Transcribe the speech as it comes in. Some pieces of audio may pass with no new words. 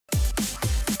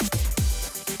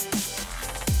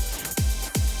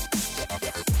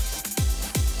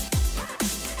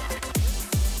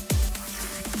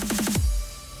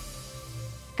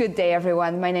Good day,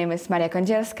 everyone. My name is Maria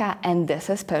Kądzielska, and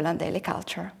this is Poland Daily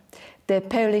Culture. The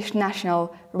Polish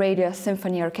National Radio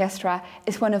Symphony Orchestra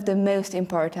is one of the most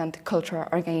important cultural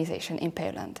organizations in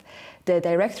Poland. The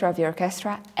director of the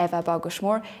orchestra, Ewa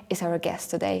Bogusz, is our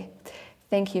guest today.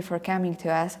 Thank you for coming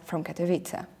to us from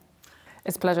Katowice.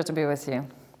 It's a pleasure to be with you.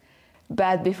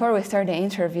 But before we start the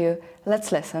interview,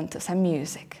 let's listen to some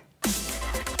music.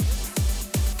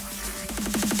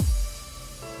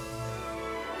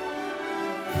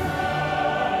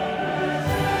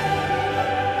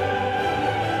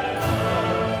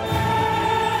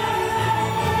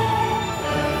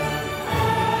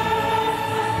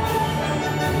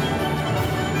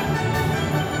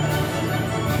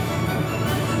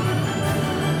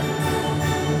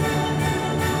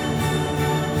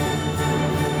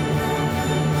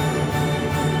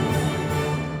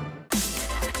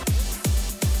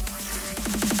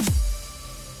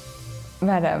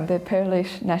 Madam, the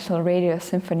Polish National Radio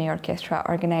Symphony Orchestra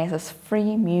organizes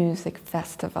 3 music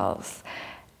festivals,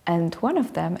 and one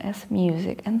of them is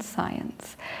Music and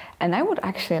Science. And I would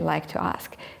actually like to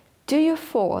ask, do you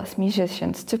force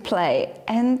musicians to play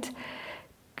and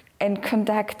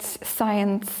conduct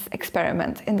science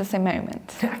experiments in the same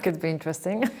moment? That could be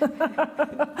interesting.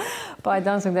 But I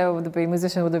don't think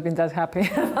musician would have been that happy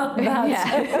about that.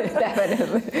 Yeah,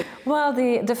 definitely. Well,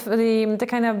 the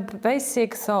kind of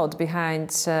basic thought behind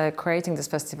creating this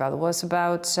festival was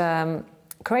about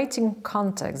creating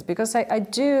context, because I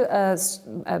do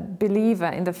believe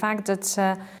in the fact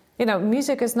that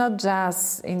music is not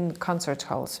just in concert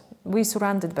halls. We're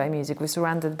surrounded by music, we're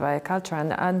surrounded by culture,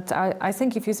 and I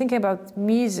think if you're thinking about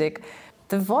music,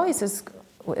 the voice is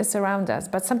around us,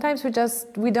 but sometimes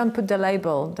we don't put the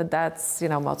label that's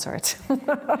Mozart.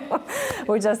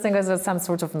 We just think it's some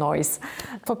sort of noise.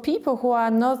 For people who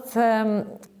are not,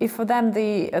 if for them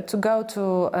to go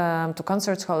to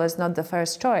concert hall is not the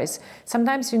first choice,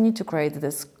 sometimes you need to create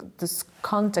this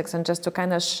context and just to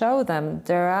kind of show them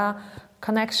there are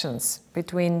connections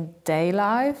between day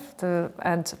life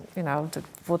and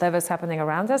whatever's happening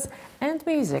around us and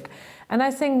music. And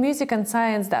I think music and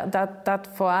science,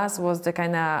 that for us was the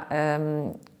kind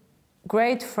of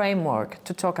great framework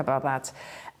to talk about that.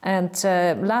 And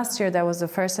last year there was the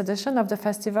first edition of the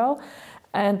festival,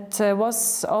 and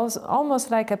was almost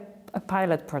like a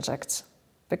pilot project,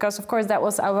 because of course that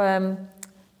was our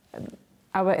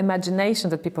imagination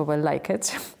that people will like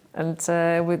it. And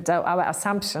with our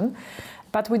assumption,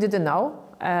 but we didn't know.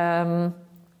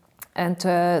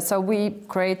 So we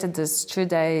created this 2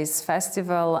 days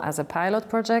festival as a pilot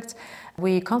project.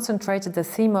 We concentrated, the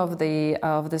theme of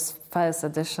this first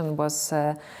edition was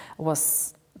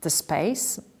the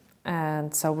space.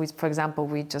 And so for example,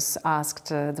 we just asked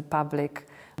the public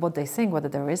what they think, whether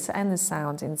there is any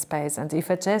sound in space, and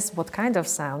if it is, what kind of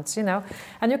sounds,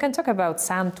 And you can talk about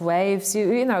sound waves,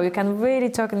 you can really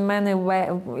talk in many ways,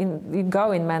 you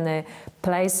go in many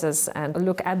places and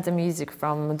look at the music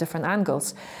from different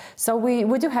angles. So we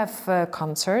do have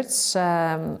concerts,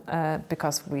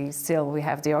 because we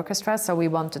have the orchestra, so we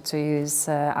wanted to use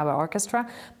our orchestra.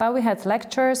 But we had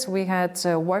lectures, we had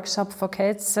workshop for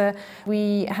kids.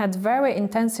 We had very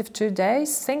intensive 2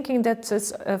 days, thinking that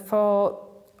it's for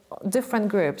different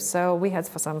groups. So we had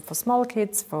for small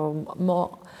kids, for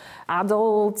more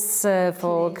adults,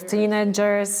 for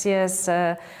teenagers, yes,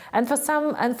 and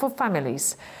for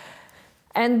families.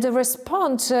 And the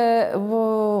response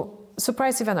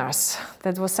surprised even us.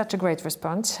 That was such a great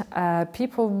response.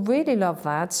 People really love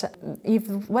that.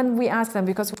 When we asked them,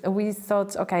 because we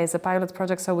thought, okay, it's a pilot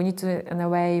project, so we need to, in a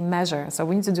way, measure. So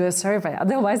we need to do a survey.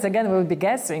 Otherwise, again, we would be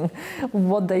guessing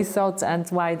what they thought and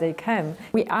why they came.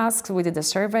 We did a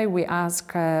survey, we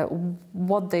asked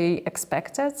what they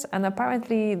expected, and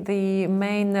apparently the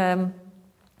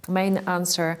main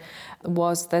answer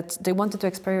was that they wanted to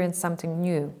experience something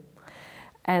new.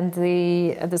 And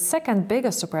the second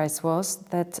biggest surprise was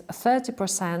that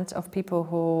 30% of people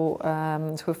who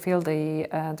filled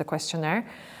the questionnaire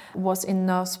was in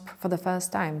NOSP for the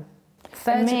first time.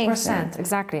 30%,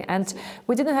 exactly. And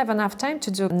we didn't have enough time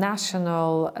to do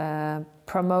national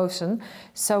promotion.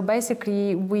 So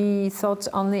basically, we thought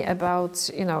only about,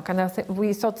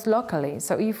 we thought locally.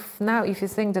 So if you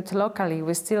think that locally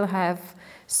we still have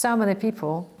so many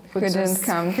people who didn't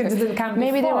come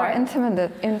maybe before. They were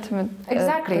intimate.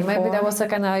 Exactly. Maybe there was a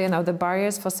kind of, the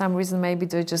barriers for some reason. Maybe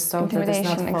they just thought that it's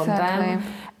not for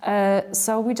them.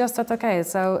 So we just thought, okay,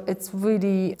 so it's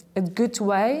really a good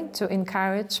way to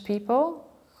encourage people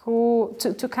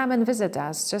to come and visit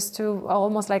us, just to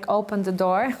almost like open the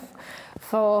door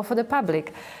for the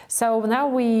public. So now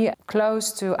we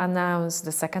close to announce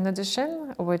the second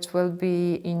edition, which will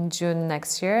be in June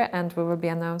next year, and we will be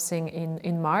announcing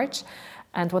in March.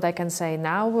 And what I can say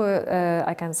now,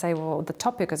 I can say what the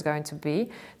topic is going to be.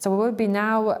 So we will be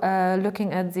now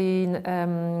looking at the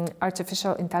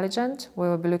artificial intelligence. We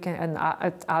will be looking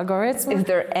at algorithms. Is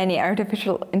there any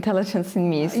artificial intelligence in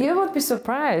music? You would be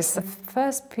surprised. The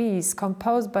first piece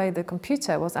composed by the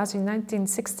computer was actually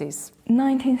 1960s.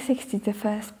 1960, the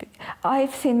first.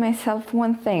 I've seen myself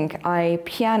one thing. A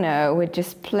piano which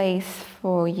just plays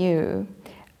for you.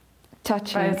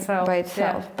 Touching by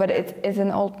itself, yeah. But it is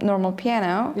an old normal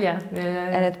piano,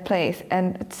 and it plays,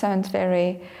 and it sounds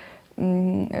very,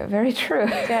 very true.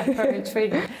 Yeah, very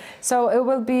intriguing. So it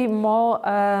will be more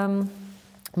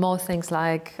things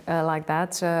like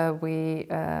that.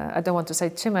 I don't want to say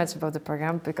too much about the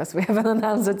program because we haven't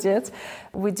announced it yet.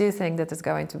 We do think that it's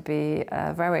going to be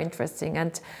very interesting,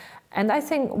 and I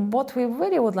think what we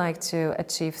really would like to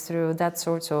achieve through that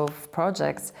sort of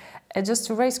projects just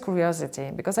to raise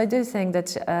curiosity, because I do think that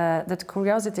that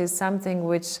curiosity is something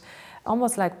which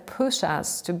almost like push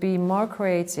us to be more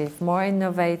creative, more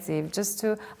innovative, just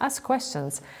to ask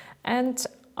questions. And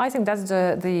I think that's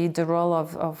the role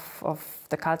of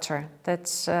the culture,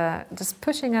 that's just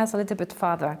pushing us a little bit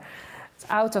further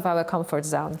out of our comfort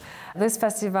zone. This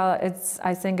festival,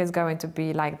 I think, is going to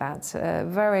be like that.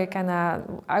 Very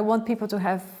I want people to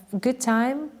have a good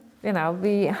time,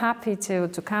 be happy to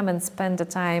come and spend the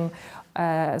time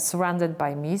surrounded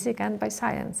by music and by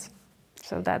science.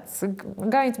 So that's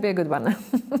going to be a good one.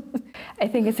 I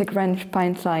think it's a grand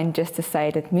punchline just to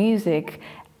say that music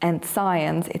and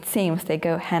science, it seems they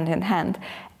go hand in hand.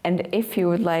 And if you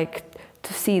would like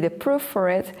to see the proof for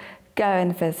it, go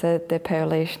and visit the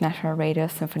Polish National Radio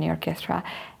Symphony Orchestra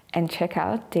and check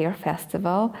out their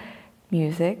festival,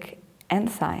 Music and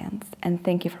Science. And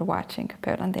thank you for watching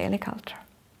Poland Daily Culture.